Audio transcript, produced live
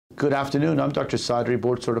Good afternoon. I'm Dr. Sadri,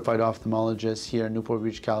 board certified ophthalmologist here in Newport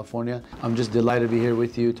Beach, California. I'm just delighted to be here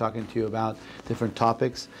with you, talking to you about different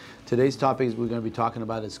topics. Today's topic we're going to be talking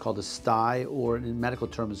about is called a sty, or in medical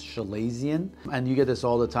terms, Chalazion. And you get this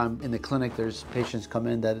all the time in the clinic. There's patients come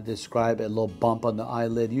in that describe a little bump on the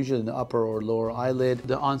eyelid, usually in the upper or lower eyelid.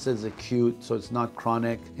 The onset is acute, so it's not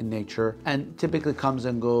chronic in nature, and typically comes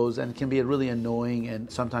and goes and can be really annoying and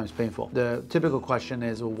sometimes painful. The typical question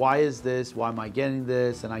is, well, why is this? Why am I getting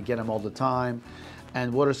this? And I get them all the time.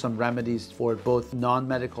 And what are some remedies for it, both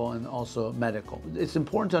non-medical and also medical? It's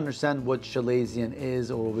important to understand what Chalazion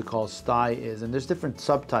is, or what we call sty is, and there's different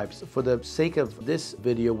subtypes. For the sake of this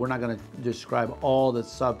video, we're not going to describe all the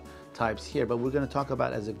subtypes here, but we're going to talk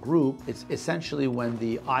about as a group. It's essentially when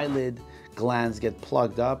the eyelid glands get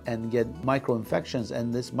plugged up and get micro-infections,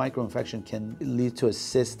 and this micro-infection can lead to a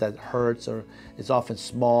cyst that hurts, or it's often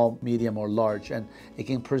small, medium, or large, and it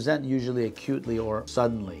can present usually acutely or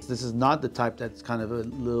suddenly. This is not the type that's kind of a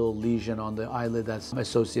little lesion on the eyelid that's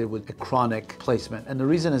associated with a chronic placement, and the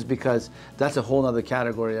reason is because that's a whole other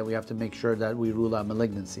category that we have to make sure that we rule out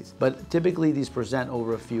malignancies. But typically these present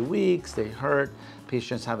over a few weeks, they hurt,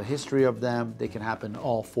 patients have a history of them, they can happen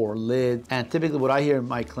all four lids, and typically what I hear in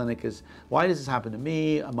my clinic is, why does this happen to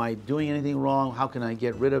me? Am I doing anything wrong? How can I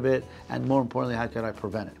get rid of it? And more importantly, how can I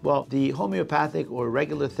prevent it? Well, the homeopathic or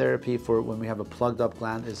regular therapy for when we have a plugged up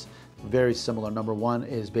gland is very similar. Number one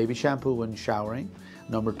is baby shampoo when showering.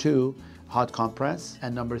 Number two, hot compress.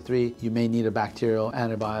 And number three, you may need a bacterial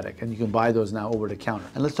antibiotic, and you can buy those now over the counter.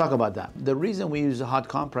 And let's talk about that. The reason we use a hot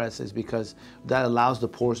compress is because that allows the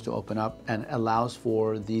pores to open up and allows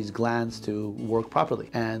for these glands to work properly.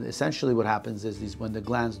 And essentially what happens is when the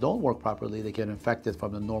glands don't work properly, they get infected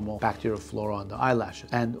from the normal bacterial flora on the eyelashes.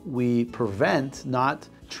 And we prevent, not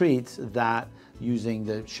treat, that using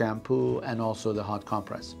the shampoo and also the hot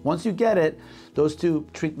compress. Once you get it, those two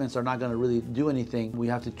treatments are not going to really do anything. We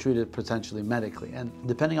have to treat it potentially medically. And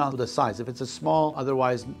depending on the size, if it's a small,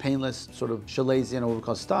 otherwise painless sort of Chalazion or what we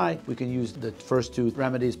call sty, we can use the first two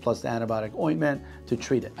remedies plus the antibiotic ointment to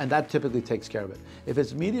treat it. And that typically takes care of it. If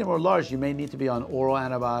it's medium or large, you may need to be on oral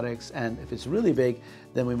antibiotics. And if it's really big,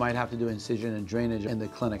 then we might have to do incision and drainage in the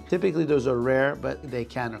clinic. Typically those are rare, but they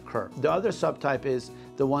can occur. The other subtype is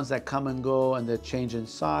the ones that come and go and they change in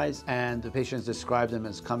size, and the patients describe them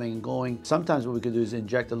as coming and going. Sometimes what we could do is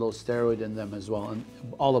inject a little steroid in them as well, and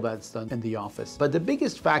all of that's done in the office. But the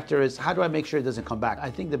biggest factor is, how do I make sure it doesn't come back? I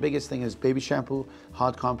think the biggest thing is baby shampoo,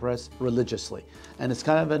 hot compress religiously. And it's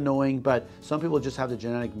kind of annoying, but some people just have the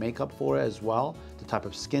genetic makeup for it as well, the type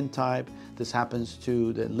of skin type. This happens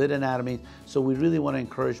to the lid anatomy. So we really want to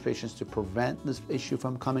encourage patients to prevent this issue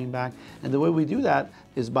from coming back. And the way we do that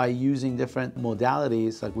is by using different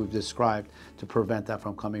modalities like we've described to prevent that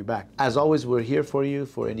from coming back. As always, we're here for you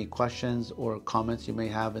for any questions or comments you may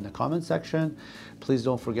have in the comment section. Please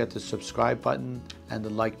don't forget the subscribe button and the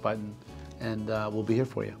like button, and we'll be here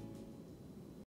for you.